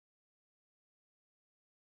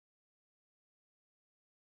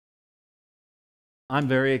I'm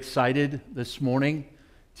very excited this morning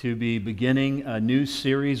to be beginning a new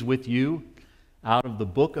series with you out of the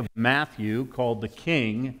book of Matthew called The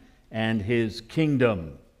King and His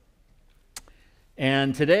Kingdom.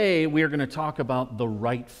 And today we are going to talk about the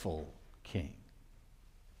rightful king.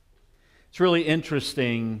 It's really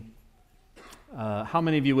interesting how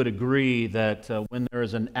many of you would agree that when there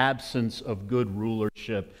is an absence of good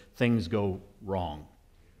rulership, things go wrong.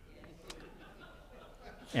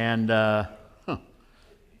 And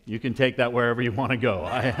you can take that wherever you want to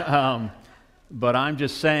go. But I'm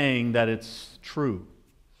just saying that it's true.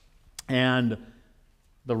 And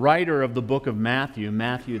the writer of the book of Matthew,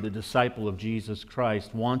 the disciple of Jesus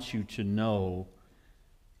Christ, wants you to know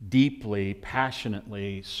deeply,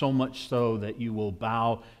 passionately, so much so that you will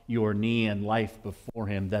bow your knee in life before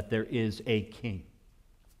Him, that there is a king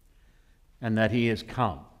and that He has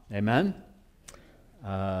come. Amen?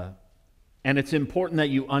 And it's important that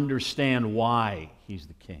you understand why He's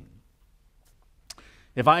the king.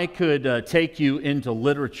 If I could take you into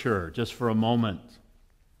literature just for a moment,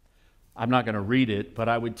 I'm not going to read it, but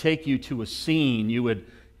I would take you to a scene. You would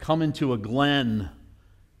come into a glen,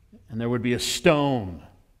 and there would be a stone,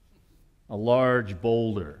 a large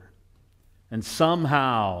boulder, and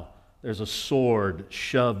somehow there's a sword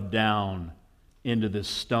shoved down into this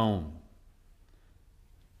stone.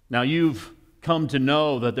 Now you've come to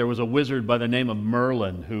know that there was a wizard by the name of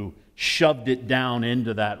Merlin who shoved it down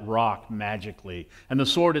into that rock magically. And the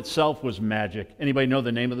sword itself was magic. Anybody know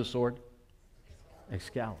the name of the sword?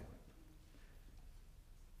 Excalibur.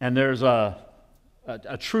 And there's a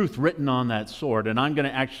truth written on that sword, and I'm going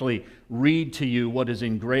to actually read to you what is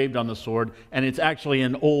engraved on the sword, and it's actually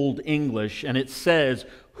in Old English, and it says,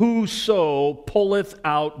 "Whoso pulleth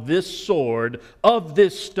out this sword of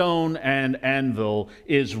this stone and anvil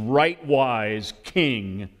is rightwise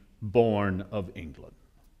king born of England."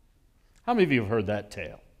 How many of you have heard that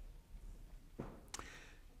tale?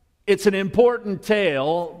 It's an important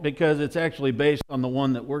tale because it's actually based on the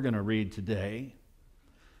one that we're going to read today.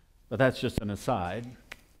 But that's just an aside.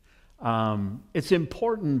 It's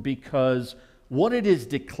important because what it is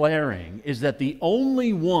declaring is that the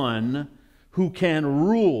only one who can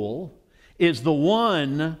rule is the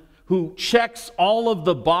one who checks all of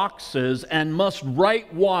the boxes and must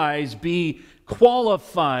rightwise be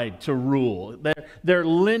qualified to rule. Their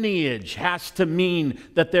lineage has to mean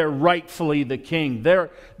that they're rightfully the king.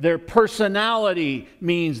 Their personality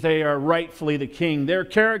means they are rightfully the king. Their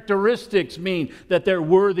characteristics mean that they're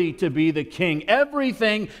worthy to be the king.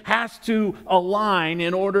 Everything has to align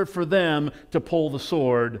in order for them to pull the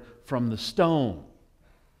sword from the stone.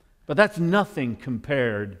 But that's nothing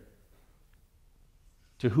compared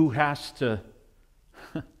to who has to,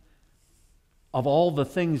 of all the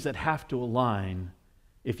things that have to align,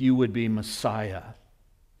 if you would be Messiah,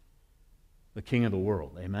 the King of the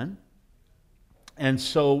world. Amen? And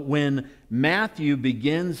so when Matthew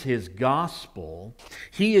begins his gospel,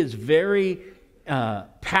 he is very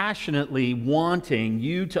passionately wanting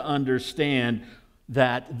you to understand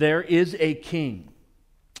that there is a king,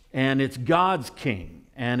 and it's God's king,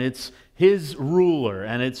 and it's His ruler,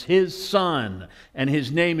 and it's His Son, and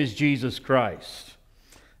His name is Jesus Christ.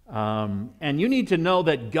 And you need to know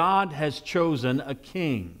that God has chosen a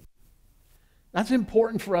king. That's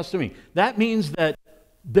important for us to mean. That means that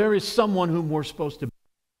there is someone whom we're supposed to be.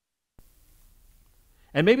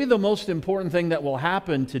 And maybe the most important thing that will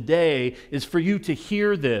happen today is for you to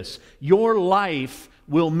hear this. Your life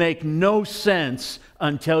will make no sense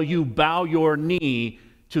until you bow your knee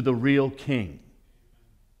to the real king.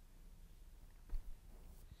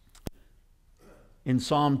 In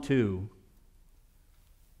Psalm 2,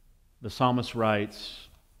 the psalmist writes,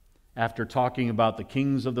 after talking about the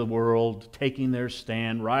kings of the world taking their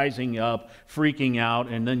stand, rising up, freaking out,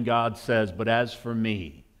 and then God says, "But as for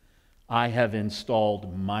me, I have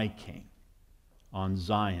installed my king on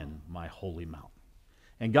Zion, my holy mountain."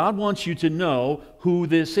 And God wants you to know who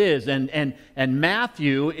this is. And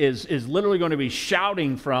Matthew is literally going to be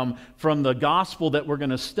shouting from the gospel that we're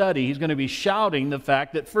going to study. He's going to be shouting the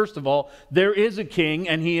fact that, first of all, there is a king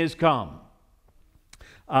and He has come.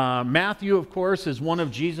 Matthew, of course, is one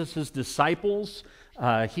of Jesus' disciples.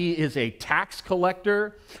 He is a tax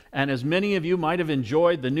collector. And as many of you might have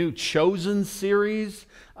enjoyed the new Chosen series,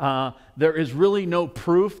 there is really no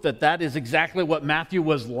proof that that is exactly what Matthew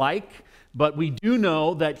was like. But we do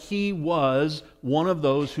know that he was one of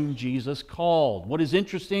those whom Jesus called. What is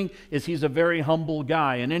interesting is he's a very humble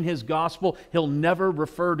guy. And in his gospel, he'll never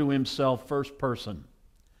refer to himself first person,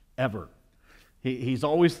 ever. He's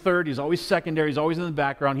always third, he's always secondary, he's always in the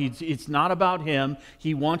background. It's not about him.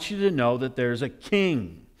 He wants you to know that there's a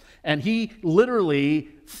king. And he literally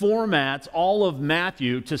formats all of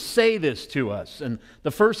Matthew to say this to us. And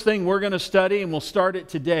the first thing we're going to study, and we'll start it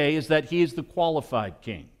today, is that he is the qualified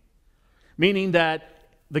king. Meaning that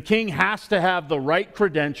the king has to have the right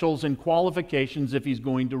credentials and qualifications if he's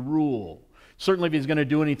going to rule. Certainly if he's going to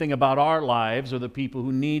do anything about our lives or the people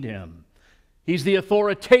who need him. He's the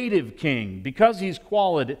authoritative king. Because he's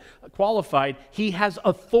qualified, he has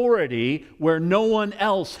authority where no one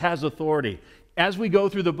else has authority. As we go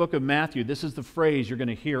through the book of Matthew, this is the phrase you're going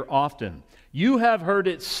to hear often. You have heard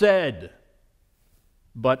it said,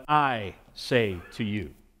 but I say to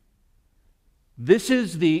you. This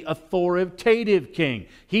is the authoritative king.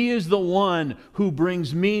 He is the one who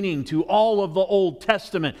brings meaning to all of the Old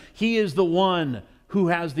Testament. He is the one who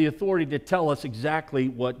has the authority to tell us exactly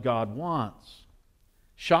what God wants.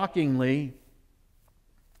 Shockingly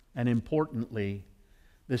and importantly,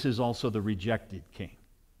 this is also the rejected king.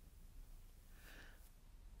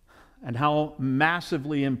 And how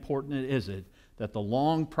massively important is it that the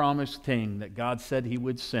long-promised king that God said he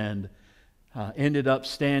would send ended up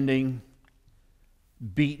standing,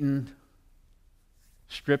 beaten,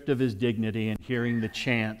 stripped of his dignity, and hearing the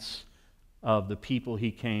chants of the people he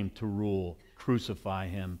came to rule, crucify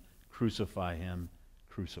him, crucify him,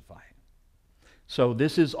 crucify him. So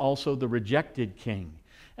this is also the rejected king.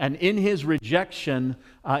 And in his rejection,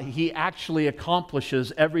 he actually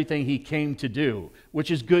accomplishes everything he came to do, which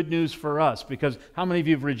is good news for us, because how many of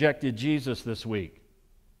you have rejected Jesus this week?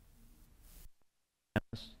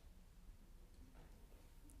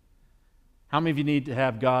 How many of you need to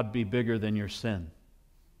have God be bigger than your sin?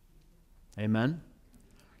 Amen?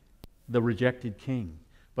 The rejected king.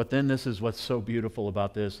 But then this is what's so beautiful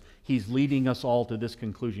about this. He's leading us all to this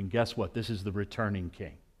conclusion. Guess what? This is the returning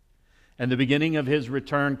king. And the beginning of his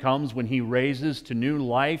return comes when he raises to new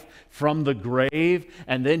life from the grave,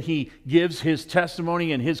 and then he gives his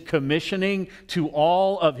testimony and his commissioning to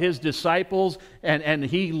all of his disciples, and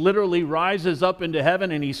he literally rises up into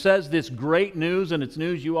heaven, and he says this great news, and it's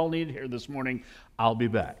news you all need to hear this morning: I'll be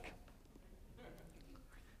back.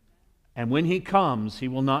 And when he comes, he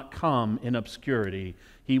will not come in obscurity.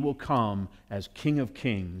 He will come as King of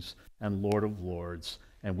Kings and Lord of Lords,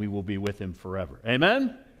 and we will be with him forever.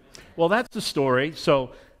 Amen? Well, that's the story.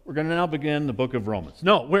 So we're going to now begin the book of Romans.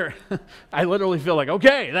 No, I literally feel like,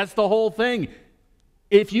 okay, that's the whole thing.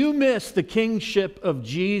 If you miss the kingship of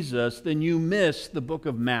Jesus, then you miss the book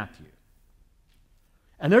of Matthew.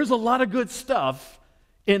 And there's a lot of good stuff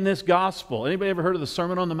in this gospel. Anybody ever heard of the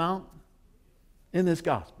Sermon on the Mount? In this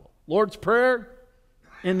gospel. Lord's Prayer?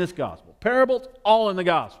 In this gospel. Parables? All in the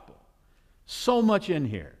gospel. So much in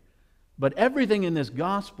here. But everything in this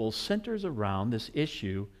gospel centers around this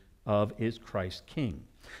issue of, is Christ king?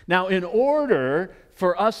 Now, in order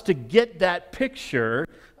for us to get that picture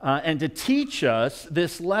and to teach us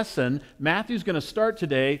this lesson, Matthew's going to start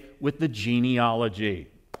today with the genealogy.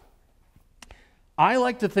 I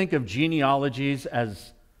like to think of genealogies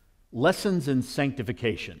as lessons in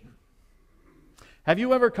sanctification. Have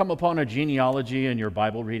you ever come upon a genealogy in your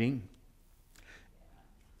Bible reading?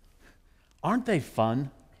 Aren't they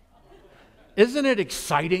fun? Isn't it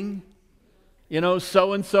exciting? You know,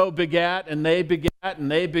 so-and-so begat, and they begat, and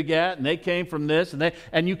they begat, and they came from this,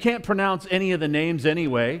 and you can't pronounce any of the names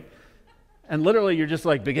anyway. And literally you're just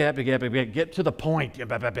like, begat, begat, begat, get to the point.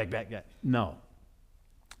 No.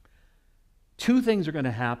 Two things are going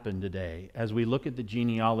to happen today as we look at the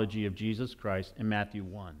genealogy of Jesus Christ in Matthew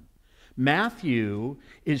 1. Matthew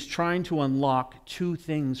is trying to unlock two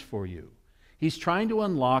things for you. He's trying to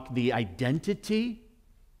unlock the identity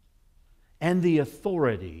and the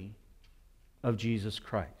authority of Jesus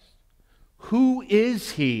Christ. Who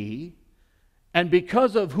is he? And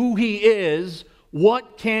because of who he is,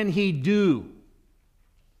 what can he do?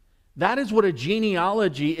 That is what a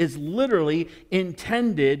genealogy is literally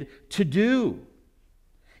intended to do.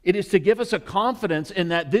 It is to give us a confidence in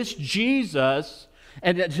that this Jesus,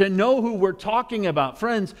 and to know who we're talking about.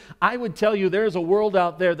 Friends, I would tell you there's a world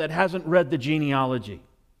out there that hasn't read the genealogy.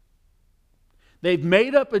 They've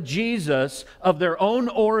made up a Jesus of their own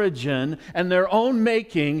origin and their own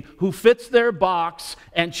making who fits their box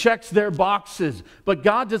and checks their boxes. But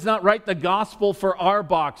God does not write the gospel for our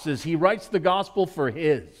boxes. He writes the gospel for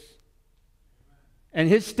His. And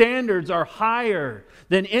His standards are higher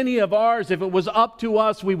than any of ours. If it was up to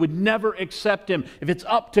us, we would never accept Him. If it's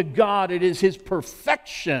up to God, it is His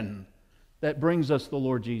perfection that brings us the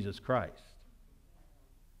Lord Jesus Christ.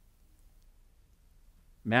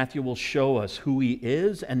 Matthew will show us who He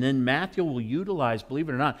is, and then Matthew will utilize, believe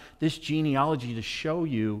it or not, this genealogy to show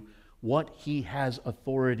you what He has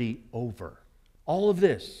authority over. All of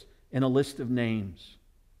this in a list of names.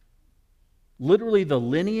 literally the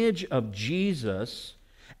lineage of Jesus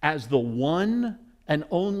as the one and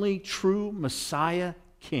only true Messiah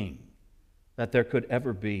King that there could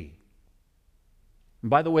ever be. And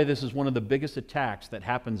by the way, this is one of the biggest attacks that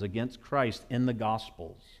happens against Christ in the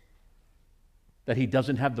Gospels, that he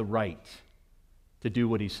doesn't have the right to do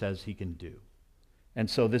what he says he can do. And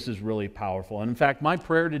so this is really powerful. And in fact, my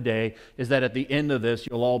prayer today is that at the end of this,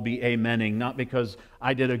 you'll all be amening, not because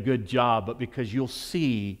I did a good job, but because you'll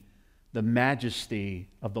see the majesty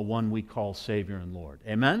of the one we call Savior and Lord.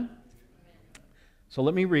 Amen? So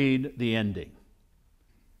let me read the ending,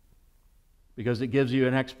 because it gives you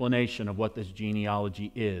an explanation of what this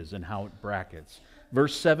genealogy is and how it brackets.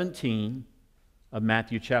 Verse 17 of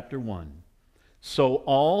Matthew chapter 1. So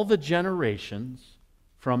all the generations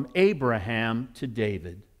from Abraham to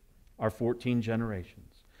David are 14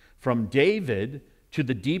 generations. From David to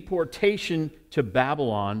the deportation to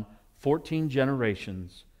Babylon, 14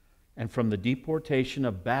 generations. And from the deportation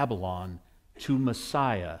of Babylon to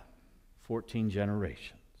Messiah, 14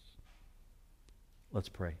 generations. Let's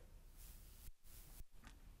pray.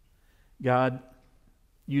 God,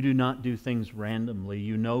 you do not do things randomly.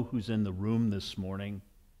 You know who's in the room this morning.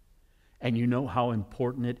 And you know how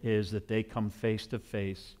important it is that they come face to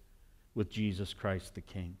face with Jesus Christ the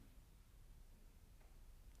King.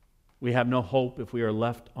 We have no hope if we are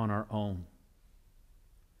left on our own.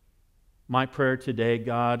 My prayer today,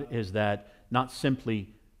 God, is that not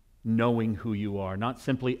simply knowing who you are, not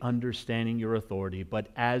simply understanding your authority, but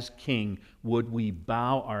as King, would we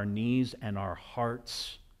bow our knees and our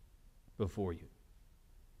hearts before you.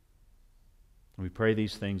 We pray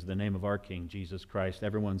these things in the name of our King, Jesus Christ.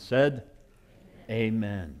 Everyone said,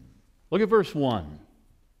 Amen. Look at verse 1.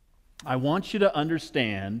 I want you to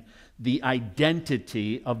understand the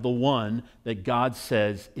identity of the one that God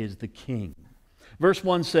says is the King. Verse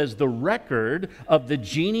 1 says, the record of the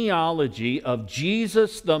genealogy of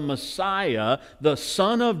Jesus the Messiah, the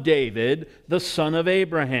son of David, the son of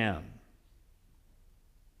Abraham.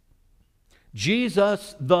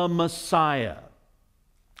 Jesus the Messiah.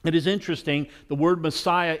 It is interesting, the word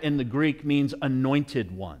Messiah in the Greek means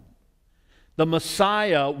anointed one. The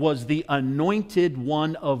Messiah was the anointed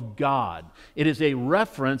one of God. It is a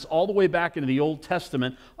reference all the way back into the Old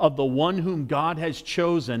Testament of the one whom God has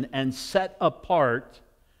chosen and set apart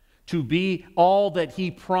to be all that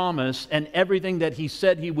he promised and everything that he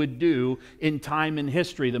said he would do in time and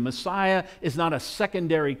history. The Messiah is not a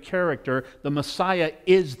secondary character. The Messiah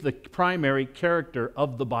is the primary character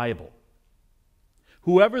of the Bible.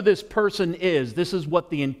 Whoever this person is, this is what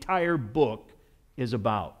the entire book is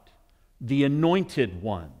about. The anointed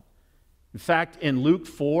one. In fact, in Luke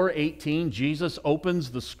 4:18, Jesus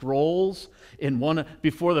opens the scrolls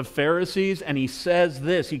before the Pharisees, and he says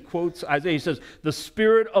this. He quotes Isaiah. He says, "The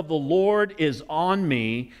Spirit of the Lord is on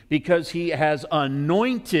me because he has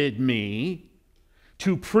anointed me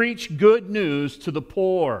to preach good news to the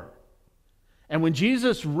poor." And when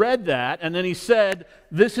Jesus read that, and then he said,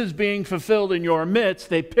 "This is being fulfilled in your midst,"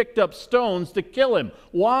 they picked up stones to kill him.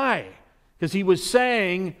 Why? Because he was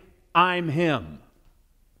saying, I'm him.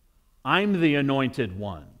 I'm the anointed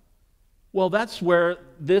one. Well, that's where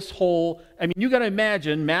you got to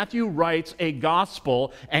imagine, Matthew writes a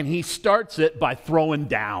gospel and he starts it by throwing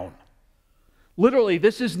down. Literally,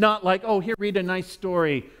 this is not like, oh, here, read a nice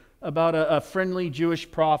story about a friendly Jewish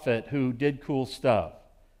prophet who did cool stuff.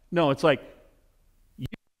 No, it's like, you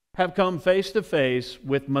have come face to face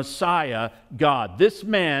with Messiah, God. This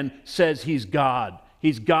man says he's God.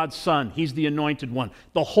 He's God's son. He's the anointed one.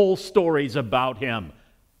 The whole story's about him.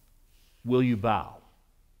 Will you bow?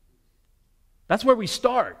 That's where we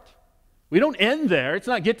start. We don't end there. It's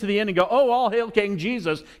not get to the end and go, oh, all hail King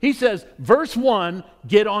Jesus. He says, verse 1,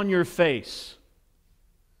 get on your face.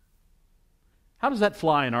 How does that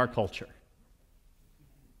fly in our culture?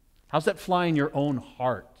 How's that fly in your own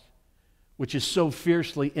heart, which is so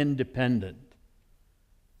fiercely independent?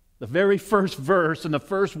 The very first verse and the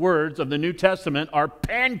first words of the New Testament are,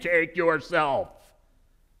 pancake yourself.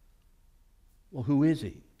 Well, who is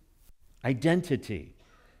he? Identity.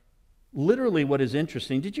 Literally, what is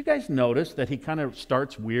interesting, did you guys notice that he kind of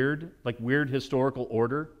starts weird, like weird historical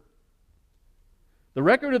order? The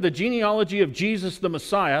record of the genealogy of Jesus the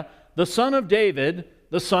Messiah, the son of David,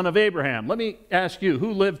 the son of Abraham. Let me ask you,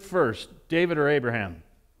 who lived first, David or Abraham?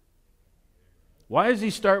 Why does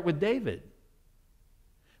he start with David?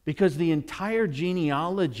 Because the entire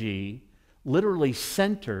genealogy literally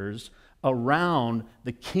centers around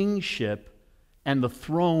the kingship and the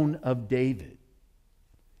throne of David.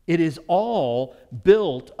 It is all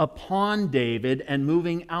built upon David and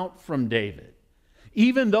moving out from David.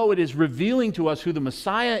 Even though it is revealing to us who the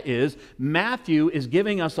Messiah is, Matthew is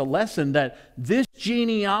giving us a lesson that this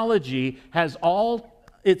genealogy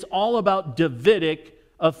it's all about Davidic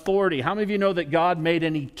authority. How many of you know that God made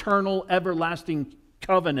an eternal, everlasting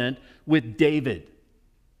covenant with David?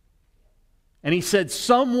 And he said,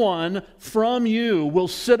 someone from you will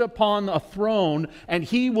sit upon a throne, and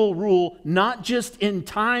he will rule not just in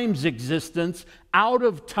time's existence, out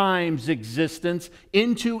of time's existence,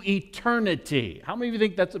 into eternity. How many of you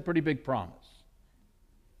think that's a pretty big promise?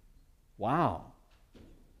 Wow.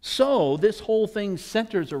 So this whole thing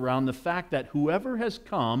centers around the fact that whoever has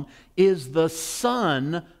come is the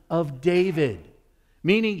son of David,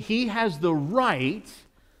 meaning he has the right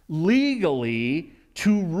legally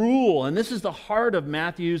to rule. And this is the heart of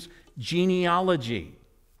Matthew's genealogy.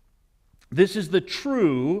 This is the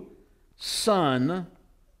true son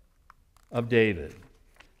of David.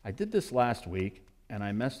 I did this last week, and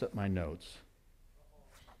I messed up my notes.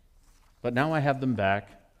 But now I have them back,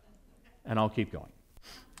 and I'll keep going.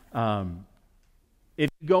 If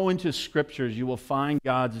you go into scriptures, you will find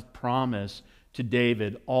God's promise to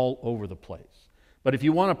David all over the place. But if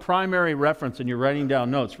you want a primary reference and you're writing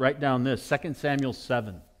down notes, write down this, 2 Samuel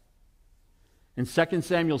 7. In 2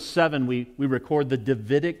 Samuel 7, we record the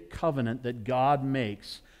Davidic covenant that God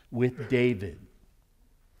makes with David.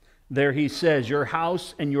 There he says, your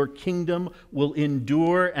house and your kingdom will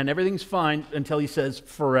endure, and everything's fine until he says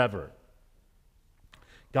forever.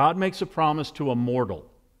 God makes a promise to a mortal,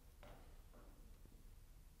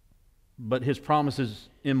 but his promise is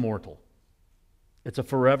immortal. It's a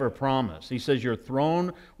forever promise. He says your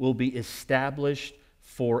throne will be established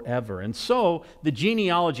forever. And so the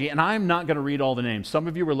genealogy, and I'm not going to read all the names. Some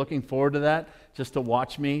of you were looking forward to that, just to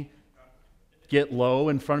watch me get low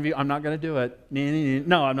in front of you. I'm not going to do it.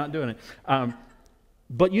 No, I'm not doing it.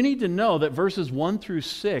 But you need to know that verses 1 through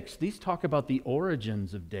 6, these talk about the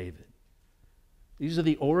origins of David. These are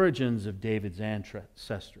the origins of David's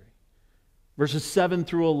ancestry. Verses 7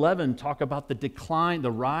 through 11 talk about the decline,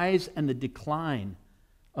 the rise and the decline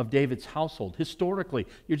of David's household. Historically,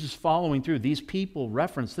 you're just following through. These people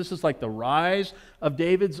reference, this is like the rise of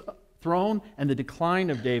David's throne and the decline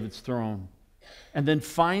of David's throne. And then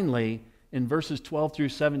finally, in verses 12 through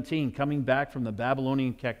 17, coming back from the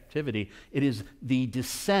Babylonian captivity, it is the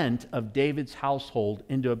descent of David's household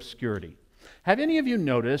into obscurity. Have any of you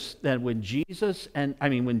noticed that when Joseph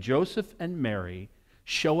and Mary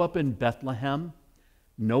show up in Bethlehem,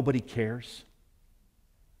 nobody cares?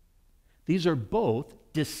 These are both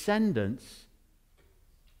descendants,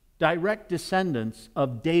 direct descendants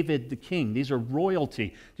of David the king. These are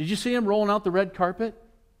royalty. Did you see him rolling out the red carpet?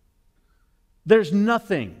 There's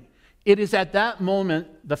nothing. It is at that moment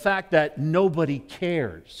the fact that nobody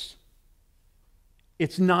cares.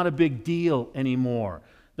 It's not a big deal anymore.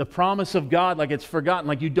 The promise of God, like it's forgotten,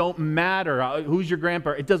 like you don't matter. Who's your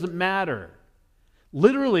grandpa? It doesn't matter.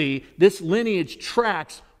 Literally, this lineage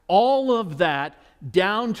tracks all of that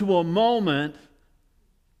down to a moment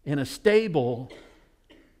in a stable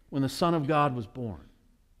when the Son of God was born.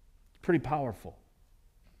 It's pretty powerful.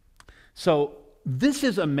 So this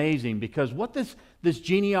is amazing because what this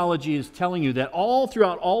genealogy is telling you, that all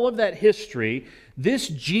throughout all of that history, this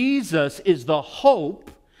Jesus is the hope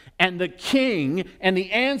and the king and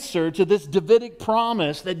the answer to this Davidic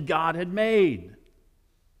promise that God had made.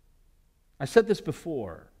 I said this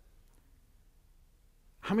before.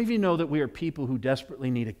 How many of you know that we are people who desperately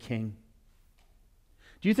need a king?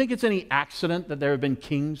 Do you think it's any accident that there have been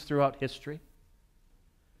kings throughout history?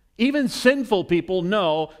 Even sinful people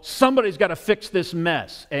know somebody's got to fix this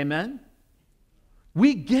mess. Amen?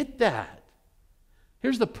 We get that.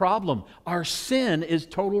 Here's the problem. Our sin is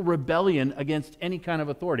total rebellion against any kind of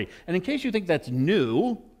authority. And in case you think that's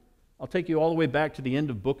new, I'll take you all the way back to the end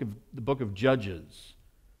of the book of Judges.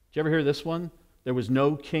 Did you ever hear this one? There was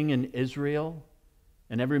no king in Israel,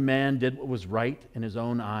 and every man did what was right in his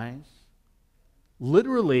own eyes.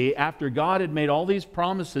 Literally, after God had made all these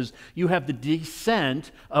promises, you have the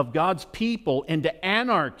descent of God's people into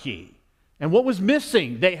anarchy. And what was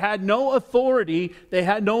missing? They had no authority. They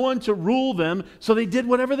had no one to rule them, so they did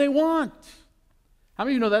whatever they want. How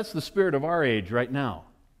many of you know that's the spirit of our age right now?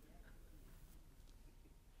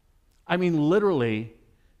 I mean, literally,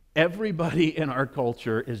 everybody in our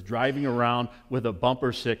culture is driving around with a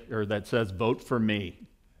bumper sticker that says, "Vote for me." Isn't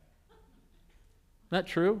that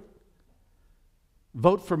true?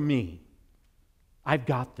 Vote for me. I've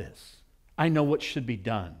got this. I know what should be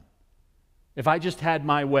done. If I just had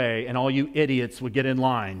my way and all you idiots would get in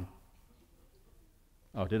line.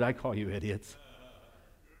 Oh, did I call you idiots?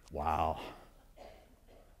 Wow.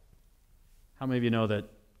 How many of you know that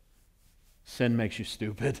sin makes you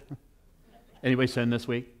stupid? Anybody sin this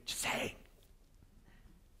week? Just say.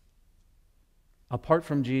 Apart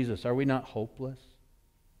from Jesus, are we not hopeless?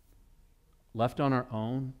 Left on our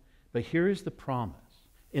own? But here is the promise.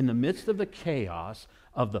 In the midst of the chaos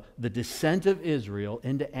of the descent of Israel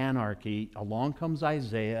into anarchy, along comes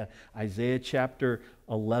Isaiah. Isaiah chapter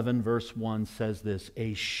 11 verse 1 says this,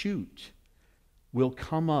 a shoot will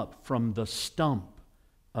come up from the stump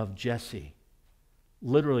of Jesse.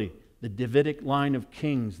 Literally, the Davidic line of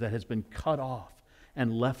kings that has been cut off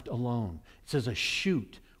and left alone. It says a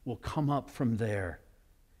shoot will come up from there,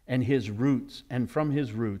 and from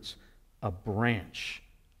his roots a branch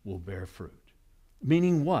will bear fruit.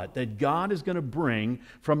 Meaning what? That God is going to bring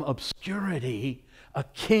from obscurity a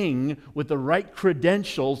king with the right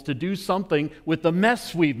credentials to do something with the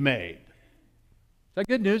mess we've made. Is that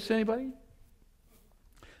good news to anybody?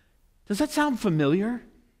 Does that sound familiar?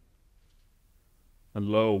 And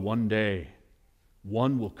lo, one day,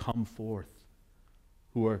 one will come forth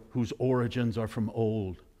whose origins are from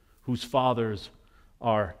old, whose fathers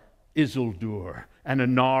are Isildur and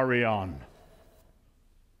Anarion.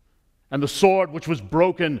 And the sword which was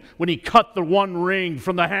broken when he cut the one ring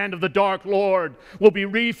from the hand of the Dark Lord will be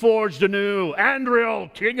reforged anew.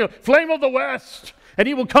 Andriel, king of flame of the west, and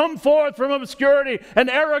he will come forth from obscurity, and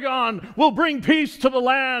Aragon will bring peace to the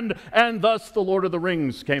land, and thus the Lord of the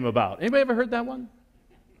Rings came about. Anybody ever heard that one?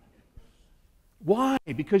 Why?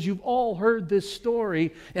 Because you've all heard this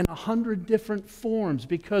story in 100 different forms,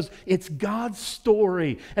 because it's God's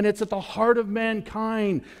story and it's at the heart of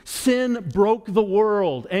mankind. Sin broke the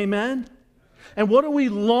world. Amen? And what are we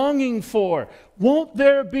longing for? Won't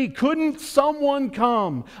there be? Couldn't someone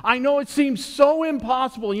come? I know it seems so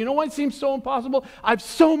impossible. You know why it seems so impossible? I've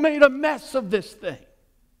so made a mess of this thing.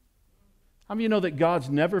 How many of you know that God's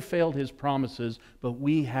never failed His promises, but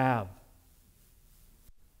we have?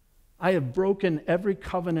 I have broken every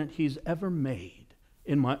covenant He's ever made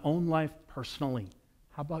in my own life personally.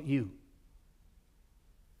 How about you?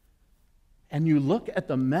 And you look at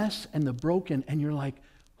the mess and the broken and you're like,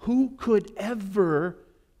 who could ever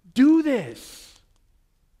do this?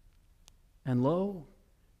 And lo,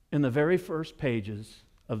 in the very first pages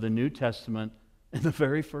of the New Testament, in the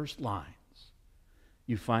very first lines,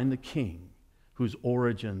 you find the King whose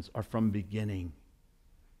origins are from beginning,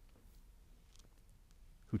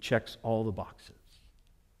 who checks all the boxes.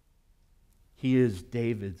 He is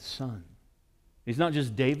David's son. He's not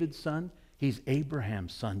just David's son, he's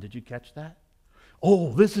Abraham's son. Did you catch that?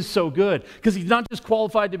 Oh, this is so good, because he's not just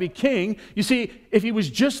qualified to be king. You see, if he was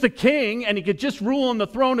just the king and he could just rule on the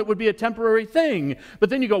throne, it would be a temporary thing. But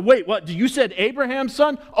then you go, wait, what? You said Abraham's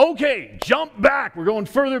son? Okay, jump back. We're going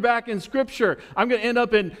further back in Scripture. I'm going to end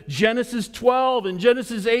up in Genesis 12 and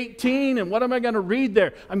Genesis 18. And what am I going to read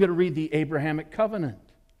there? I'm going to read the Abrahamic covenant.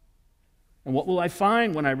 And what will I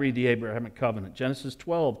find when I read the Abrahamic covenant? Genesis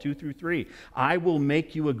 12, 2 through 3. I will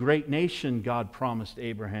make you a great nation, God promised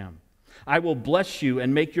Abraham. I will bless you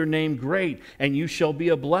and make your name great, and you shall be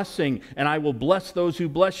a blessing. And I will bless those who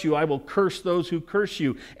bless you. I will curse those who curse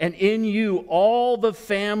you. And in you all the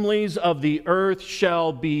families of the earth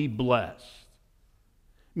shall be blessed.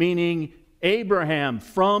 Meaning, Abraham,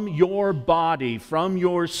 from your body, from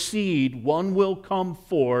your seed, one will come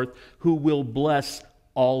forth who will bless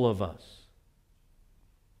all of us.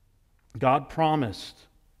 God promised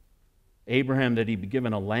Abraham that he'd be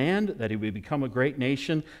given a land, that he would become a great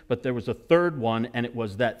nation, but there was a third one, and it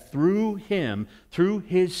was that through him, through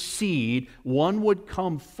his seed, one would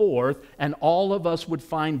come forth, and all of us would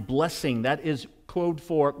find blessing. That is code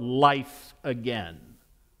for life again.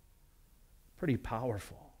 Pretty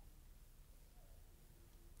powerful.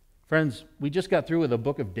 Friends, we just got through with the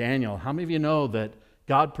book of Daniel. How many of you know that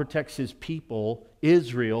God protects His people,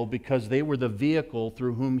 Israel, because they were the vehicle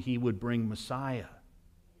through whom He would bring Messiah?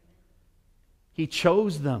 He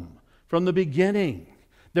chose them from the beginning.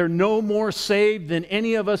 They're no more saved than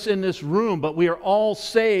any of us in this room, but we are all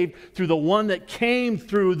saved through the one that came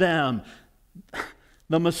through them,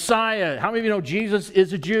 the Messiah. How many of you know Jesus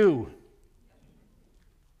is a Jew?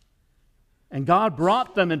 And God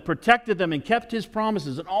brought them and protected them and kept His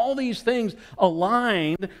promises, and all these things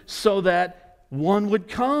aligned so that one would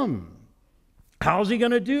come. How's He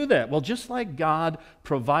going to do that? Well, just like God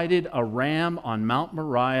provided a ram on Mount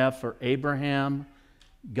Moriah for Abraham,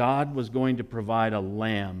 God was going to provide a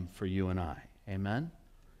lamb for you and I. Amen?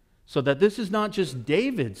 So that this is not just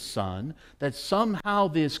David's son, that somehow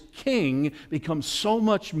this king becomes so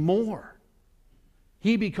much more.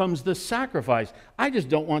 He becomes the sacrifice. I just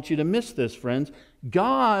don't want you to miss this, friends.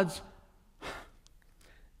 I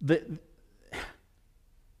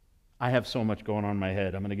have so much going on in my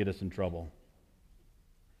head. I'm going to get us in trouble.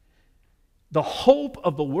 The hope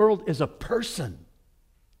of the world is a person.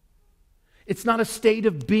 It's not a state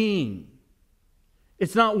of being.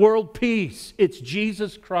 It's not world peace. It's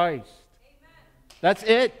Jesus Christ. Amen. That's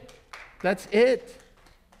it. That's it.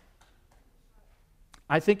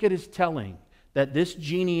 I think it is telling that this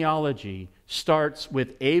genealogy starts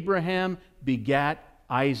with Abraham begat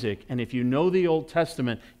Isaac. And if you know the Old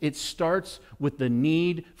Testament, it starts with the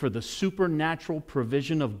need for the supernatural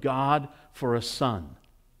provision of God for a son.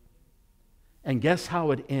 And guess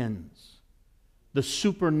how it ends? The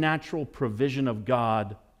supernatural provision of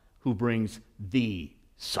God who brings the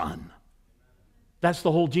Son. That's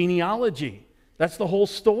the whole genealogy. That's the whole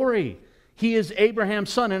story. He is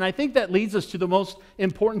Abraham's son. And I think that leads us to the most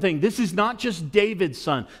important thing. This is not just David's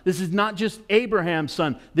son. This is not just Abraham's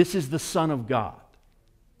son. This is the Son of God.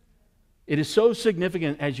 It is so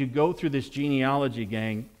significant as you go through this genealogy,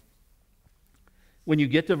 gang. When you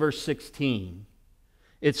get to verse 16,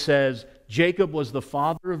 it says, Jacob was the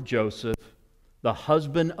father of Joseph, the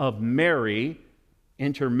husband of Mary,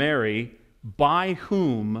 enter Mary, by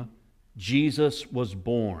whom Jesus was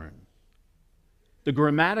born. The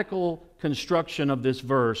grammatical construction of this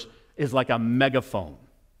verse is like a megaphone.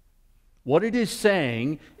 What it is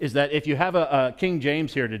saying is that if you have a King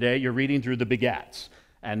James here today, you're reading through the begats.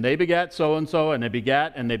 And they begat so-and-so, and they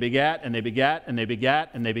begat, and they begat, and they begat, and they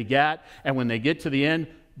begat, and they begat. And when they get to the end,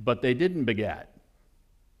 but they didn't begat.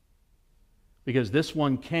 Because this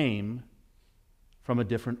one came from a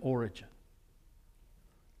different origin.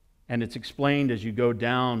 And it's explained as you go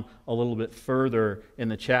down a little bit further in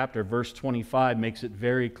the chapter. Verse 25 makes it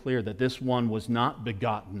very clear that this one was not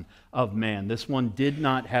begotten of man. This one did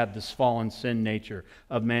not have this fallen sin nature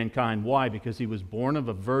of mankind. Why? Because he was born of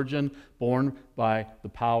a virgin, born by the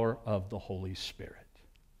power of the Holy Spirit.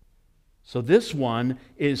 So this one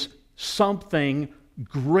is something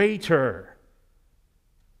greater.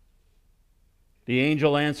 The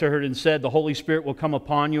angel answered and said, the Holy Spirit will come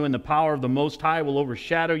upon you, and the power of the Most High will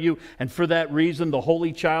overshadow you. And for that reason, the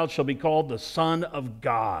Holy Child shall be called the Son of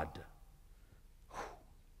God.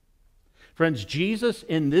 Friends, Jesus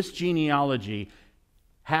in this genealogy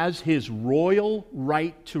has his royal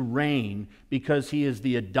right to reign because he is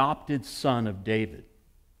the adopted son of David.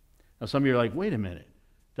 Now, some of you are like, wait a minute.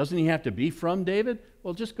 Doesn't he have to be from David?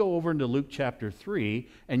 Well, just go over into Luke chapter 3,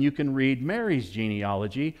 and you can read Mary's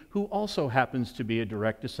genealogy, who also happens to be a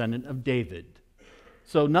direct descendant of David.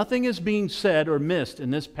 So nothing is being said or missed in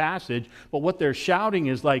this passage, but what they're shouting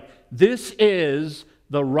is like, this is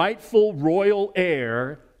the rightful royal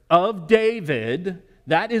heir of David.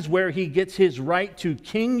 That is where he gets his right to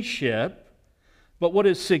kingship. But what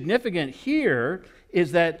is significant here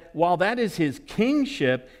is that while that is his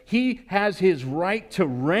kingship, he has his right to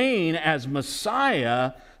reign as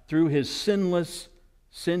Messiah through his sinless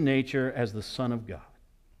sin nature as the Son of God.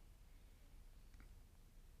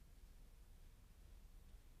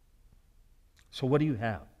 So what do you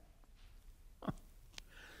have?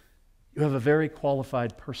 You have a very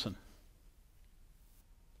qualified person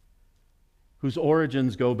whose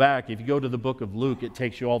origins go back. If you go to the book of Luke, it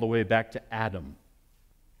takes you all the way back to Adam.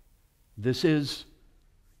 This is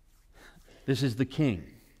the king.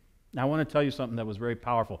 Now, I want to tell you something that was very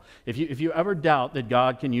powerful. If you ever doubt that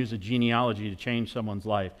God can use a genealogy to change someone's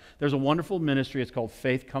life, there's a wonderful ministry. It's called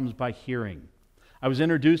Faith Comes by Hearing. I was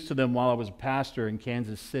introduced to them while I was a pastor in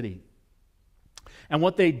Kansas City. And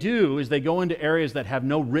what they do is they go into areas that have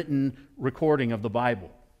no written recording of the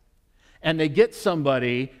Bible. And they get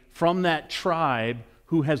somebody from that tribe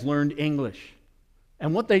who has learned English.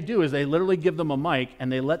 And what they do is they literally give them a mic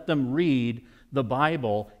and they let them read the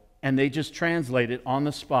Bible, and they just translate it on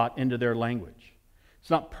the spot into their language. It's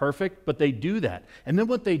not perfect, but they do that. And then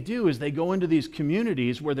what they do is they go into these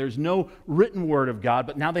communities where there's no written word of God,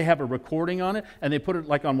 but now they have a recording on it, and they put it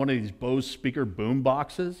like on one of these Bose speaker boom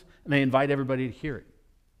boxes, and they invite everybody to hear it.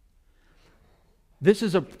 This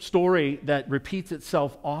is a story that repeats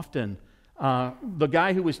itself often. The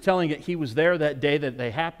guy who was telling it, he was there that day that they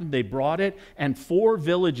happened. They brought it, and 4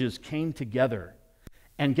 villages came together.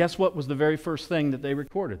 And guess what was the very first thing that they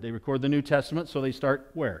recorded? They record the New Testament, so they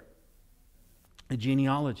start where? A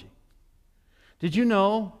genealogy. Did you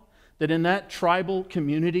know that in that tribal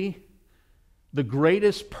community, the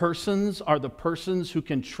greatest persons are the persons who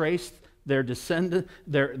can trace their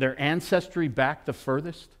their ancestry back the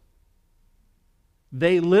furthest?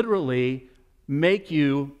 They literally make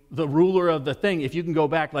you the ruler of the thing if you can go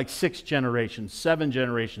back like 6 generations, 7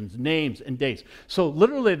 generations, names and dates. So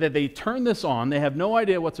literally they turn this on, they have no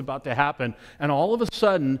idea what's about to happen, and all of a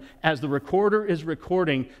sudden, as the recorder is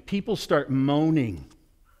recording, people start moaning.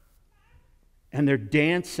 And they're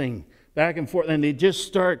dancing back and forth, and they just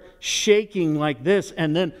start shaking like this,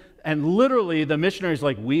 and then And literally the missionary's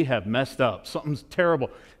like, we have messed up. Something's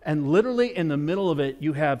terrible. And literally in the middle of it,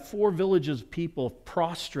 you have 4 villages of people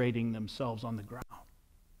prostrating themselves on the ground.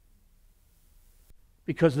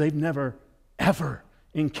 Because they've never, ever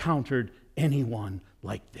encountered anyone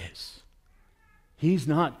like this. He's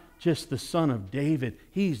not just the son of David.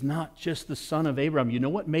 He's not just the son of Abraham. You know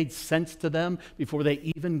what made sense to them before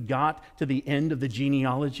they even got to the end of the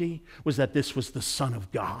genealogy? Was that this was the Son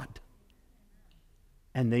of God.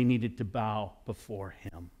 And they needed to bow before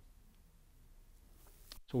him.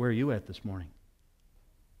 So where are you at this morning?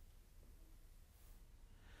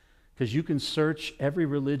 Because you can search every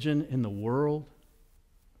religion in the world.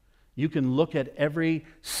 You can look at every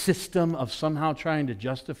system of somehow trying to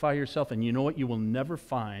justify yourself, and you know what you will never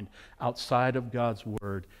find outside of God's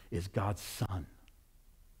Word is God's Son.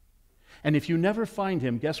 And if you never find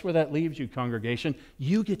him, guess where that leaves you, congregation?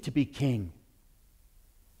 You get to be king.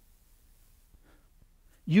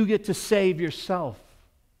 You get to save yourself.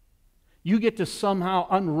 You get to somehow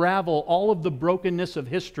unravel all of the brokenness of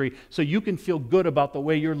history so you can feel good about the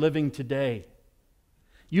way you're living today.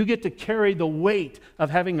 You get to carry the weight of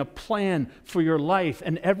having a plan for your life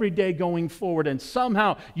and every day going forward. And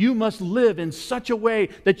somehow you must live in such a way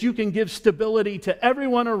that you can give stability to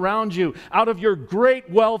everyone around you out of your great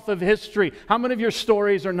wealth of history. How many of your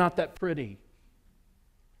stories are not that pretty?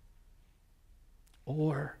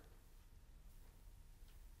 Or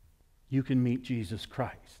you can meet Jesus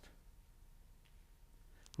Christ,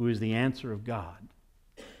 who is the answer of God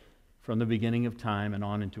from the beginning of time and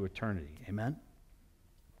on into eternity. Amen?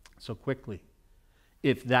 So quickly,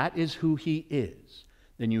 if that is who he is,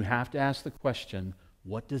 then you have to ask the question,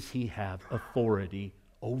 what does he have authority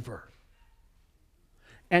over?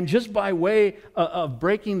 And just by way of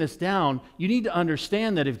breaking this down, you need to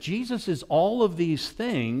understand that if Jesus is all of these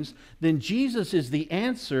things, then Jesus is the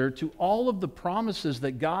answer to all of the promises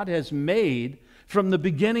that God has made from the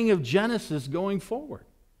beginning of Genesis going forward.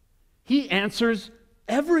 He answers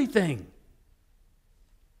everything.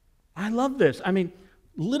 I love this. I mean,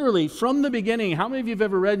 literally, from the beginning, how many of you have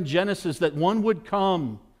ever read in Genesis that one would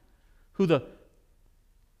come who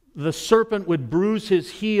the serpent would bruise his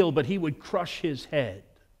heel, but he would crush his head?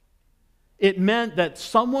 It meant that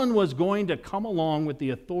someone was going to come along with the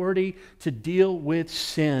authority to deal with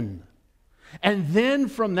sin. And then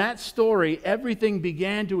from that story, everything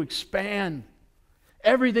began to expand.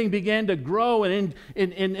 Everything began to grow, and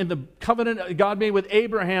in the covenant God made with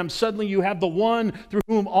Abraham, suddenly you have the one through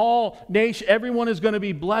whom everyone is going to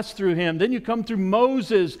be blessed through him. Then you come through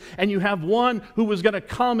Moses, and you have one who was going to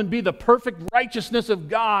come and be the perfect righteousness of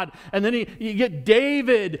God. And then you get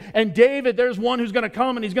David, and David, there's one who's going to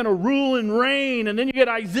come, and he's going to rule and reign. And then you get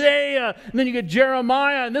Isaiah, and then you get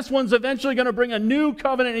Jeremiah, and this one's eventually going to bring a new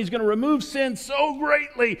covenant, and he's going to remove sin so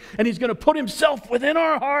greatly, and he's going to put himself within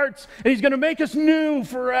our hearts, and he's going to make us new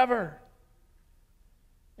forever.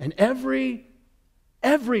 And every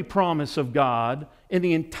promise of God in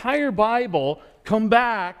the entire Bible come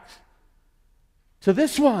back to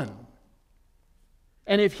this one.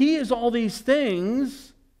 And if he is all these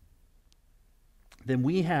things, then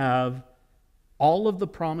we have all of the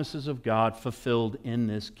promises of God fulfilled in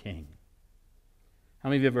this King. How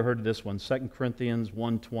many of you have ever heard of this one? 2 Corinthians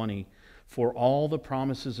 1:20. For all the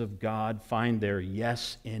promises of God find their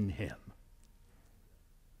yes in him.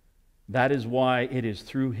 That is why it is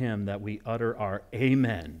through him that we utter our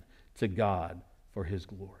amen to God for his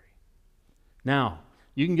glory. Now,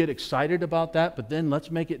 you can get excited about that, but then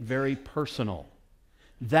let's make it very personal.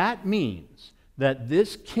 That means that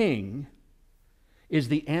this king is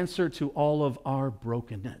the answer to all of our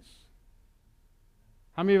brokenness.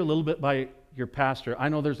 How many are a little bit by your pastor? I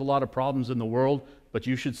know there's a lot of problems in the world, but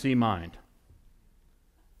you should see mine.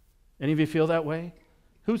 Any of you feel that way?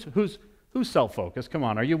 Who's self-focused? Come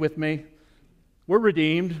on, are you with me? We're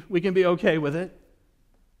redeemed. We can be okay with it.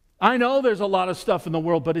 I know there's a lot of stuff in the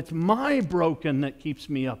world, but it's my broken that keeps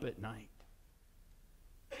me up at night.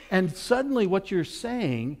 And suddenly what you're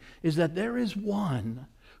saying is that there is one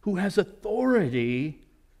who has authority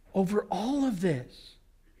over all of this.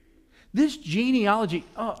 This genealogy,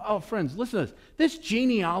 friends, listen to this. This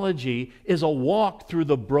genealogy is a walk through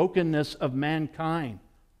the brokenness of mankind.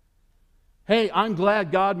 Hey, I'm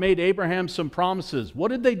glad God made Abraham some promises. What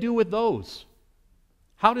did they do with those?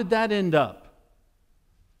 How did that end up?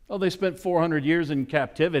 Well, they spent 400 years in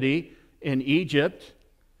captivity in Egypt,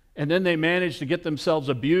 and then they managed to get themselves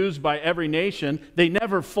abused by every nation. They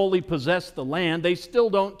never fully possessed the land. They still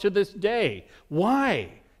don't to this day. Why?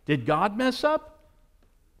 Did God mess up?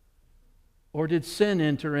 Or did sin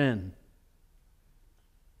enter in?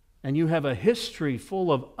 And you have a history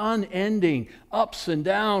full of unending ups and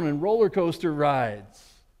downs and roller coaster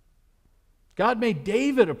rides. God made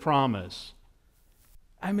David a promise.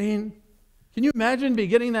 I mean, can you imagine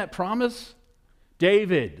getting that promise?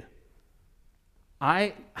 David,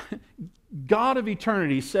 God of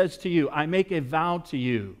eternity says to you, I make a vow to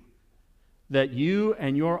you that you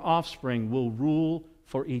and your offspring will rule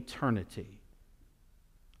for eternity.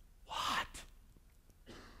 What?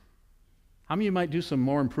 How many of you might do some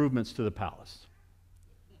more improvements to the palace?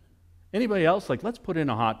 Anybody else? Like, let's put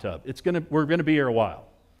in a hot tub. We're going to be here a while.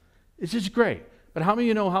 It's just great. But how many of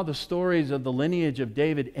you know how the stories of the lineage of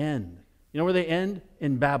David end? You know where they end?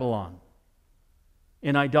 In Babylon,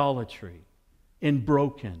 in idolatry, in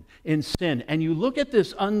broken, in sin. And you look at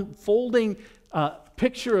this unfolding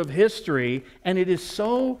picture of history, and it is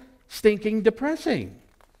so stinking depressing.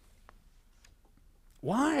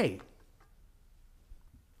 Why?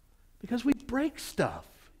 Because we break stuff.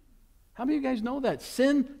 How many of you guys know that?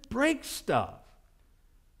 Sin breaks stuff.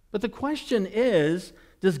 But the question is,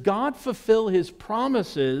 does God fulfill His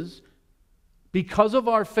promises because of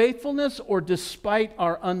our faithfulness or despite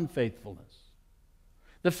our unfaithfulness?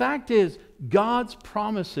 The fact is, God's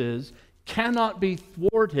promises cannot be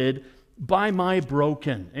thwarted by my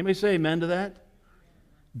broken. Anybody say amen to that?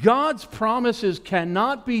 God's promises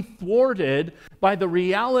cannot be thwarted by the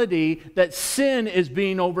reality that sin is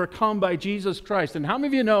being overcome by Jesus Christ. And how many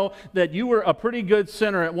of you know that you were a pretty good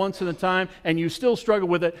sinner at once in a time and you still struggle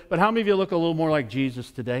with it, but how many of you look a little more like Jesus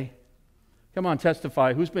today? Come on,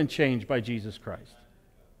 testify. Who's been changed by Jesus Christ?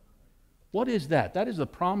 What is that? That is the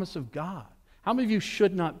promise of God. How many of you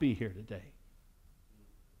should not be here today?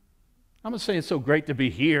 I'm not saying it's so great to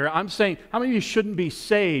be here. I'm saying, how many of you shouldn't be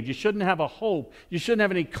saved? You shouldn't have a hope. You shouldn't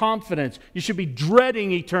have any confidence. You should be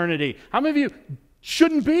dreading eternity. How many of you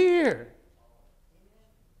shouldn't be here?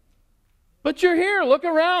 But you're here. Look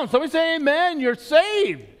around. Somebody say amen. You're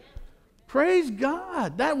saved. Praise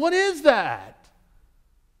God. What is that?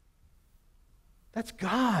 That's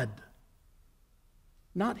God.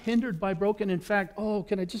 Not hindered by broken. In fact,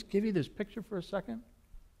 can I just give you this picture for a second?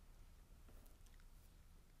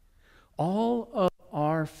 All of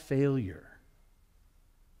our failure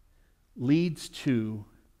leads to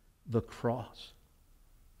the cross.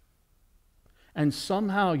 And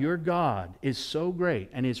somehow your God is so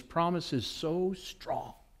great and His promise is so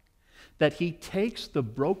strong that He takes the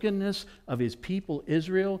brokenness of His people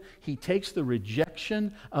Israel, He takes the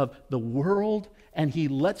rejection of the world, and He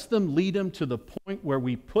lets them lead them to the point where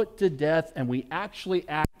we put to death and we actually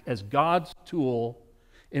act as God's tool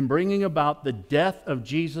in bringing about the death of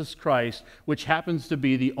Jesus Christ, which happens to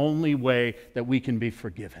be the only way that we can be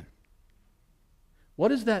forgiven. What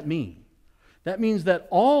does that mean? That means that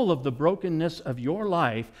all of the brokenness of your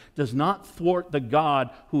life does not thwart the God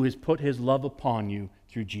who has put His love upon you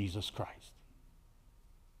through Jesus Christ.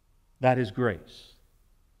 That is grace.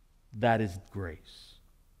 That is grace.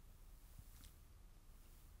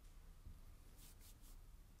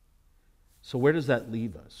 So where does that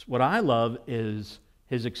leave us? What I love is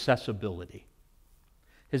His accessibility.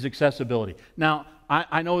 His accessibility. Now,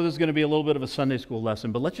 I know this is going to be a little bit of a Sunday school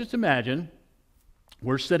lesson, but let's just imagine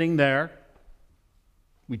we're sitting there.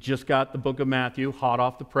 We just got the book of Matthew hot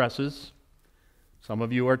off the presses. Some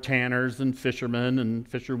of you are tanners and fishermen and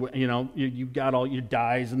you've got all your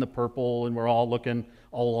dyes in the purple and we're all looking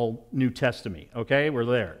all New Testament. Okay, we're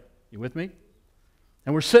there. You with me?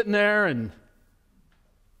 And we're sitting there and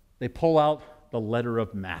they pull out the letter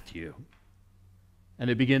of Matthew. And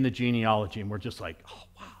they begin the genealogy, and we're just like, oh,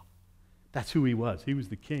 wow, that's who he was. He was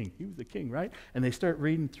the king. He was the king, right? And they start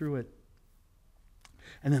reading through it.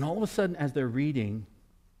 And then all of a sudden, as they're reading,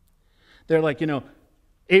 they're like,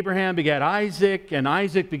 Abraham begat Isaac, and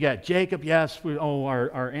Isaac begat Jacob. Yes,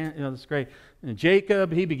 our aunt, that's great. And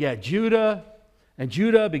Jacob, he begat Judah, and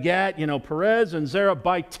Judah begat, Perez and Zerah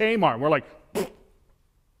by Tamar. We're like,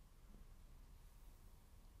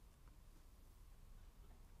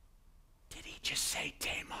 just say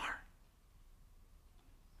Tamar.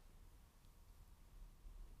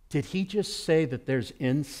 Did he just say that there's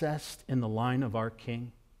incest in the line of our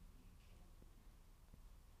king?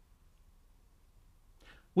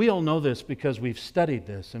 We all know this because we've studied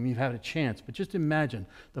this and we've had a chance, but just imagine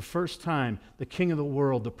the first time the king of the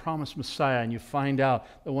world, the promised Messiah, and you find out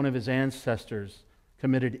that one of his ancestors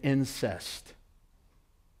committed incest.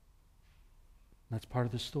 That's part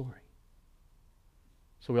of the story.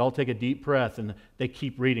 So we all take a deep breath and they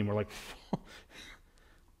keep reading. We're like,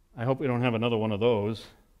 I hope we don't have another one of those.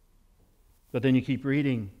 But then you keep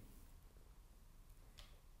reading.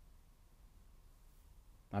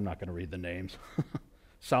 I'm not going to read the names.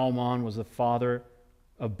 Salmon was the father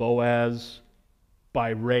of Boaz by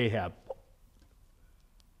Rahab.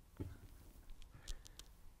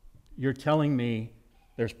 You're telling me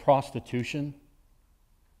There's prostitution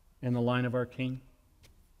in the line of our king.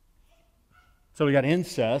 So we got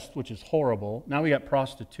incest, which is horrible. Now we got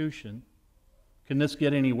prostitution. Can this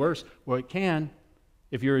get any worse? Well, it can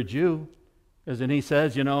if you're a Jew. Because then he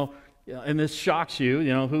says, and this shocks you,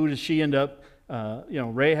 who does she end up,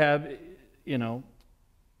 Rahab,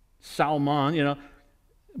 Salmon,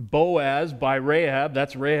 Boaz by Rahab,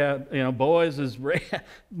 that's Rahab, Boaz is Rahab,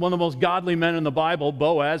 one of the most godly men in the Bible.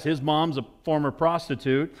 Boaz, his mom's a former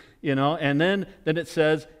prostitute, and then it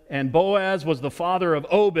says, and Boaz was the father of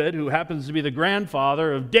Obed, who happens to be the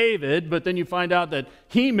grandfather of David, but then you find out that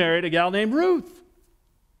he married a gal named Ruth.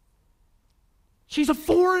 She's a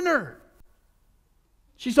foreigner.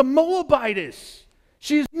 She's a Moabitess.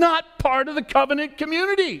 She's not part of the covenant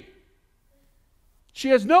community. She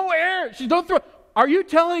has no heir. Are you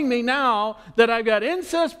telling me now that I've got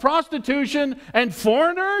incest, prostitution, and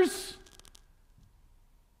foreigners?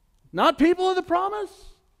 Not people of the promise?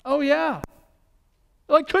 Oh, yeah.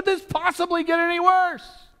 Like, could this possibly get any worse?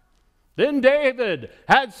 Then David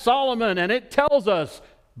had Solomon, and it tells us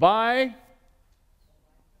by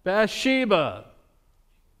Bathsheba,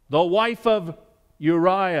 the wife of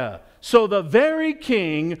Uriah. So the very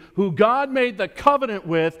king who God made the covenant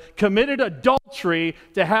with committed adultery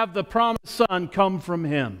to have the promised son come from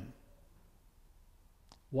him.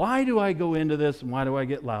 Why do I go into this and why do I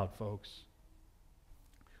get loud, folks?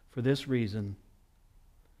 For this reason.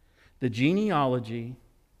 The genealogy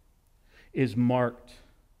is marked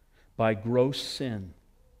by gross sin,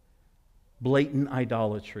 blatant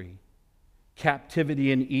idolatry,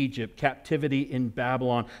 captivity in Egypt, captivity in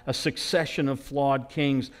Babylon, a succession of flawed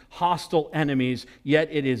kings, hostile enemies, yet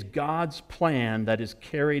it is God's plan that is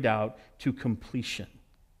carried out to completion.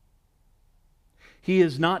 He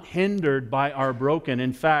is not hindered by our broken.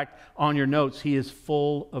 In fact, on your notes, he is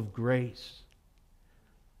full of grace.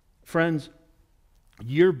 Friends,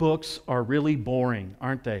 yearbooks are really boring,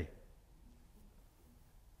 aren't they?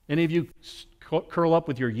 Any of you curl up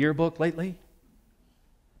with your yearbook lately?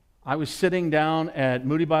 I was sitting down at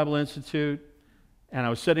Moody Bible Institute, and I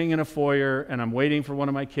was sitting in a foyer, and I'm waiting for one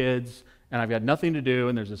of my kids, and I've got nothing to do,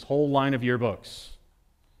 and there's this whole line of yearbooks.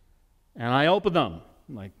 And I open them.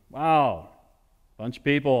 I'm like, wow, bunch of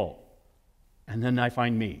people. And then I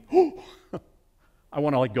find me. I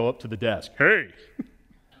want to go up to the desk. Hey!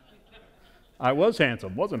 I was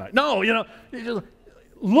handsome, wasn't I? No,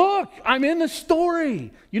 look, I'm in the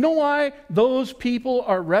story. You know why those people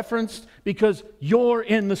are referenced? Because you're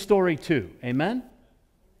in the story too. Amen?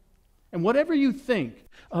 And whatever you think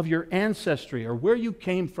of your ancestry or where you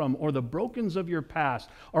came from or the brokenness of your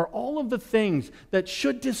past are all of the things that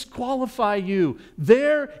should disqualify you.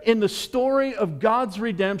 There in the story of God's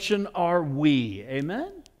redemption are we.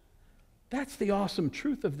 Amen? That's the awesome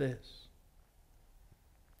truth of this.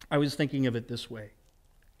 I was thinking of it this way.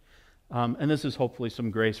 And this is hopefully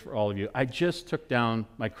some grace for all of you. I just took down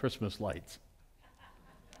my Christmas lights.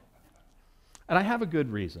 And I have a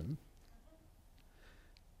good reason.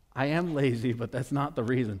 I am lazy, but that's not the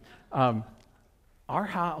reason. Our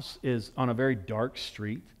house is on a very dark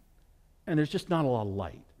street, and there's just not a lot of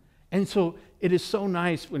light. And so it is so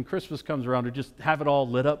nice when Christmas comes around to just have it all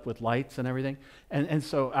lit up with lights and everything. And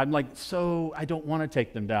so I'm like, I don't want to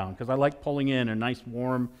take them down because I like pulling in a nice,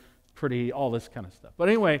 warm, pretty, all this kind of stuff. But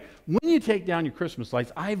anyway, when you take down your Christmas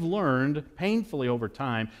lights, I've learned painfully over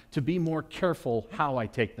time to be more careful how I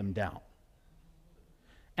take them down.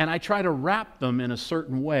 And I try to wrap them in a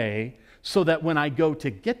certain way so that when I go to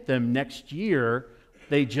get them next year,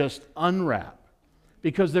 they just unwrap.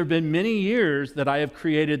 Because there have been many years that I have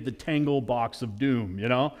created the Tangle box of doom,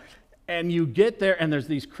 And you get there and there's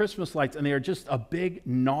these Christmas lights and they are just a big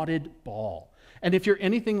knotted ball. And if you're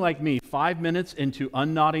anything like me, 5 minutes into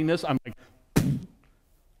unknotting this, I'm like,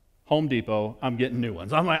 Home Depot, I'm getting new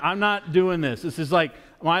ones. I'm like, I'm not doing this. This is like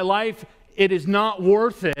my life. It is not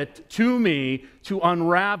worth it to me to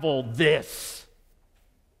unravel this.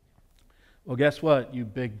 Well, guess what, you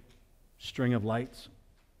big string of lights?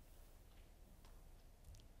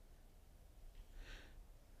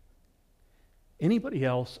 Anybody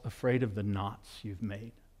else afraid of the knots you've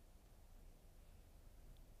made?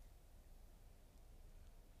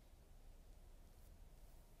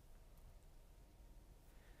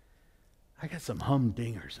 I got some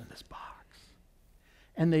humdingers in this box.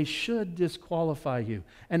 And they should disqualify you.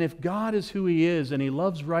 And if God is who He is and He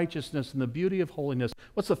loves righteousness and the beauty of holiness,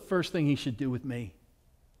 what's the first thing He should do with me?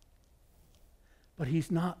 But He's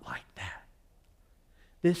not like that.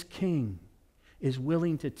 This King is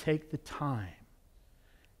willing to take the time,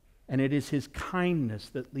 and it is His kindness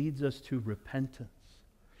that leads us to repentance.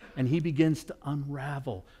 and He begins to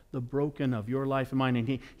unravel the broken of your life and mine.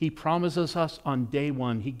 And He promises us on day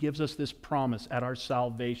one, He gives us this promise at our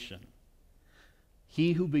salvation.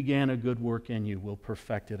 He who began a good work in you will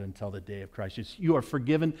perfect it until the day of Christ. You are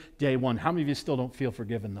forgiven day one. How many of you still don't feel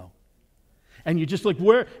forgiven though? And you just look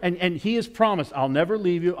where, and He has promised, I'll never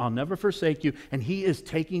leave you, I'll never forsake you. And He is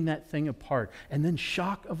taking that thing apart. And then,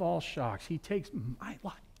 shock of all shocks, He takes my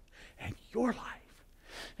life and your life.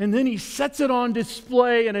 And then He sets it on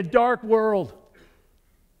display in a dark world.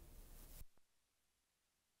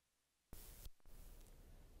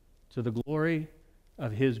 To the glory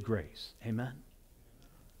of His grace. Amen.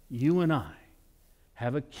 You and I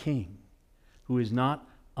have a King who is not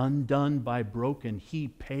undone by broken. He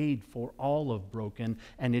paid for all of broken,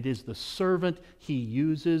 and it is the servant He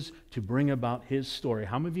uses to bring about His story.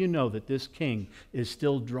 How many of you know that this King is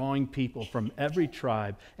still drawing people from every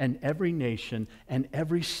tribe and every nation and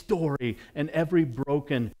every story and every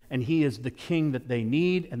broken, and He is the King that they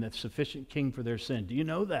need and the sufficient King for their sin? Do you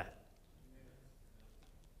know that?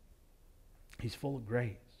 He's full of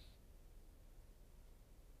grace.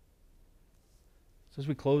 So as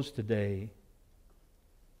we close today,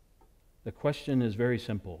 the question is very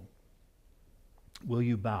simple. Will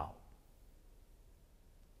you bow?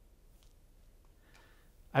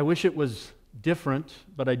 I wish it was different,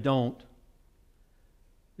 but I don't.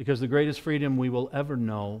 Because the greatest freedom we will ever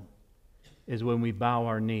know is when we bow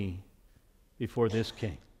our knee before this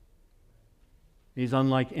King. He's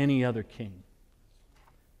unlike any other king.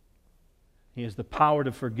 He has the power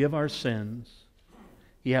to forgive our sins.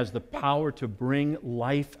 He has the power to bring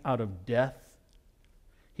life out of death.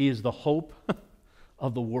 He is the hope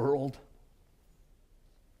of the world.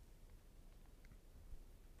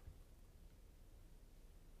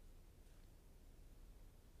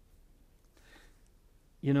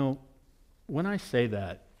 You know, when I say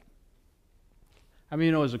that, I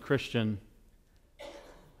mean, as a Christian,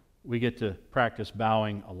 we get to practice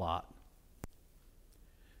bowing a lot.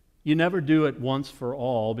 You never do it once for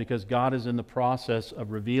all because God is in the process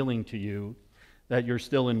of revealing to you that you're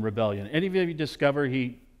still in rebellion. Any of you discover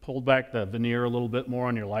He pulled back the veneer a little bit more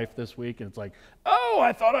on your life this week, and it's like, oh,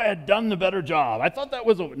 I thought I had done the better job. I thought that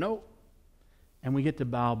was no. And we get to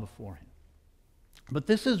bow before Him. But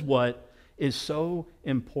this is what is so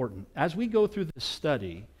important. As we go through this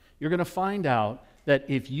study, you're going to find out that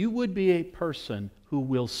if you would be a person who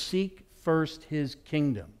will seek first His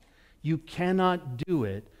kingdom, you cannot do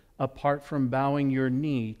it apart from bowing your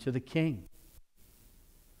knee to the King.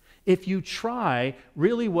 If you try,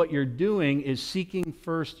 really what you're doing is seeking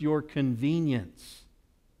first your convenience.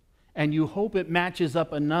 And you hope it matches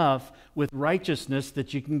up enough with righteousness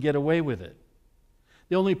that you can get away with it.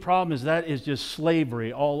 The only problem is that is just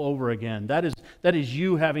slavery all over again. That is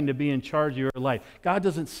you having to be in charge of your life. God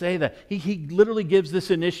doesn't say that. He literally gives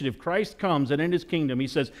this initiative. Christ comes, and in His kingdom He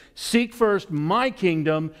says, seek first my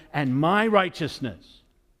kingdom and my righteousness,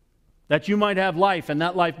 that you might have life, and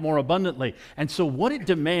that life more abundantly. And so what it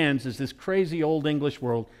demands is this crazy old English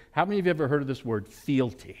world. How many of you have ever heard of this word,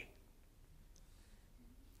 fealty?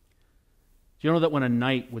 Do you know that when a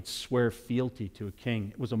knight would swear fealty to a king,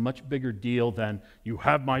 it was a much bigger deal than, you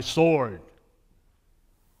have my sword?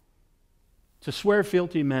 To swear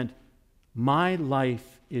fealty meant, my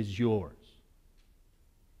life is yours.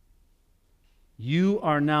 You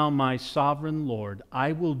are now my sovereign Lord.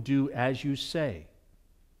 I will do as you say.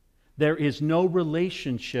 There is no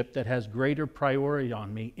relationship that has greater priority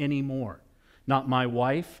on me anymore. Not my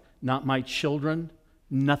wife, not my children,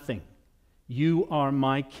 nothing. You are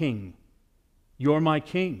my king. You're my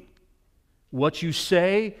king. What you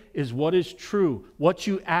say is what is true. What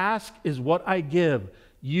you ask is what I give.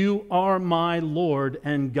 You are my Lord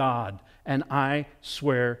and God, and I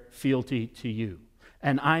swear fealty to you.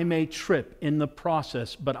 And I may trip in the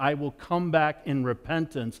process, but I will come back in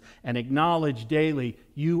repentance and acknowledge daily,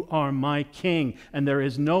 you are my king, and there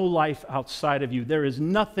is no life outside of you. There is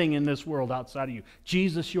nothing in this world outside of you.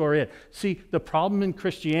 Jesus, you're it. See, the problem in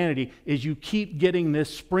Christianity is you keep getting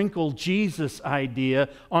this sprinkle Jesus idea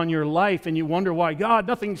on your life, and you wonder why, God,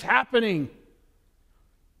 nothing's happening.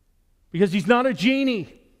 Because He's not a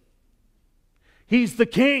genie. He's the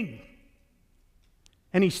King.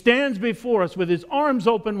 And He stands before us with His arms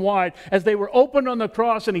open wide as they were opened on the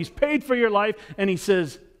cross, and He's paid for your life, and He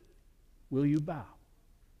says, will you bow?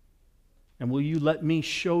 And will you let me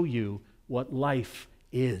show you what life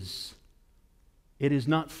is? It is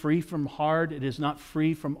not free from hard, it is not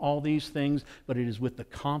free from all these things, but it is with the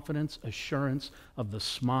confidence, assurance of the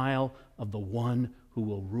smile of the one who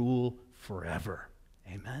will rule forever.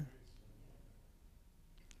 Amen?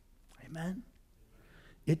 Amen?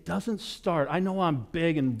 It doesn't start. I know I'm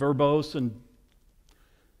big and verbose, and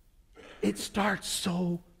It starts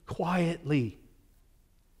so quietly.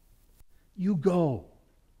 You go.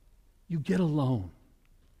 You get alone.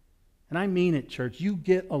 And I mean it, church. You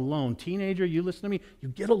get alone. Teenager, you listen to me. You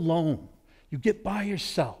get alone. You get by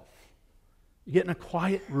yourself. You get in a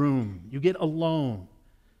quiet room. You get alone.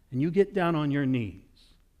 And you get down on your knees.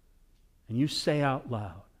 And you say out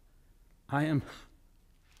loud, I'm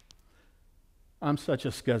such a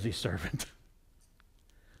scuzzy servant.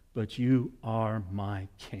 But you are my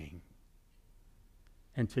King.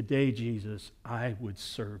 And today, Jesus, I would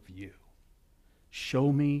serve you.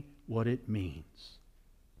 Show me what it means.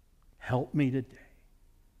 Help me today.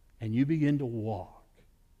 And you begin to walk.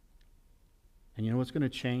 And you know what's going to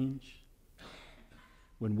change?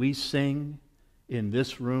 When we sing in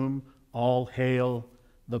this room, all hail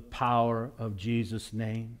the power of Jesus'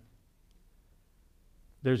 name,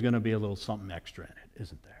 there's going to be a little something extra in it,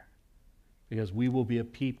 isn't there? Because we will be a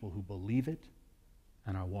people who believe it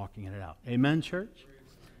and are walking it out. Amen, church?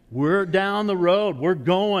 We're down the road. We're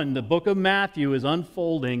going. The book of Matthew is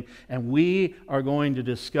unfolding, and we are going to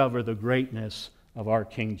discover the greatness of our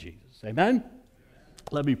King Jesus. Amen?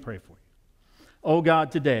 Let me pray for you. Oh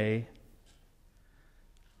God, today,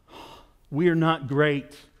 we are not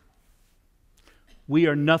great. We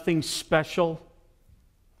are nothing special,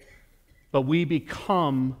 but we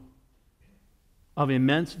become of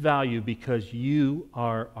immense value because you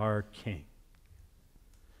are our King.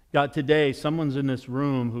 God, today, someone's in this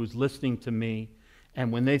room who's listening to me,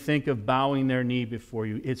 and when they think of bowing their knee before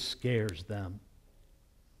you, it scares them.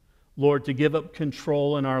 Lord, to give up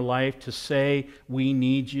control in our life, to say we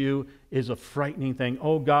need you, is a frightening thing.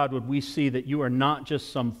 Oh God, would we see that you are not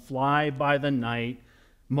just some fly-by-the-night,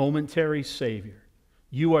 momentary Savior.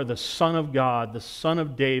 You are the Son of God, the Son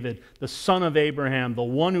of David, the Son of Abraham, the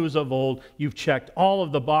one who is of old. You've checked all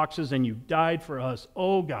of the boxes and you've died for us.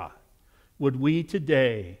 Oh God, would we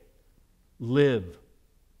today live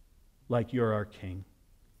like you're our King?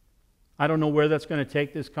 I don't know where that's going to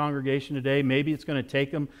take this congregation today. Maybe it's going to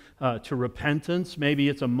take them to repentance. Maybe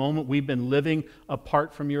it's a moment we've been living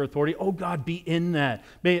apart from your authority. Oh God, be in that.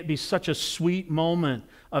 May it be such a sweet moment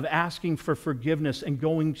of asking for forgiveness and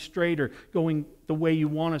going straighter, going the way you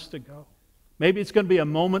want us to go. Maybe it's going to be a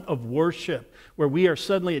moment of worship where we are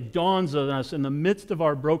suddenly, it dawns on us in the midst of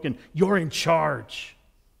our broken, you're in charge.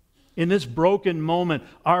 In this broken moment,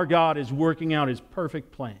 our God is working out His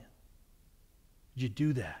perfect plan. Would you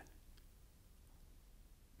do that?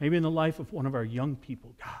 Maybe in the life of one of our young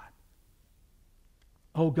people, God.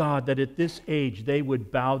 Oh God, that at this age they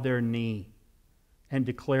would bow their knee and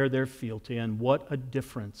declare their fealty. And what a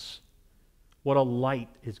difference, what a light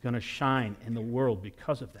is going to shine in the world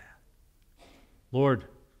because of that. Lord,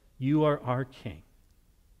 you are our King,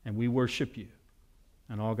 and we worship you.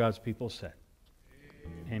 And all God's people said,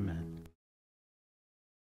 Amen.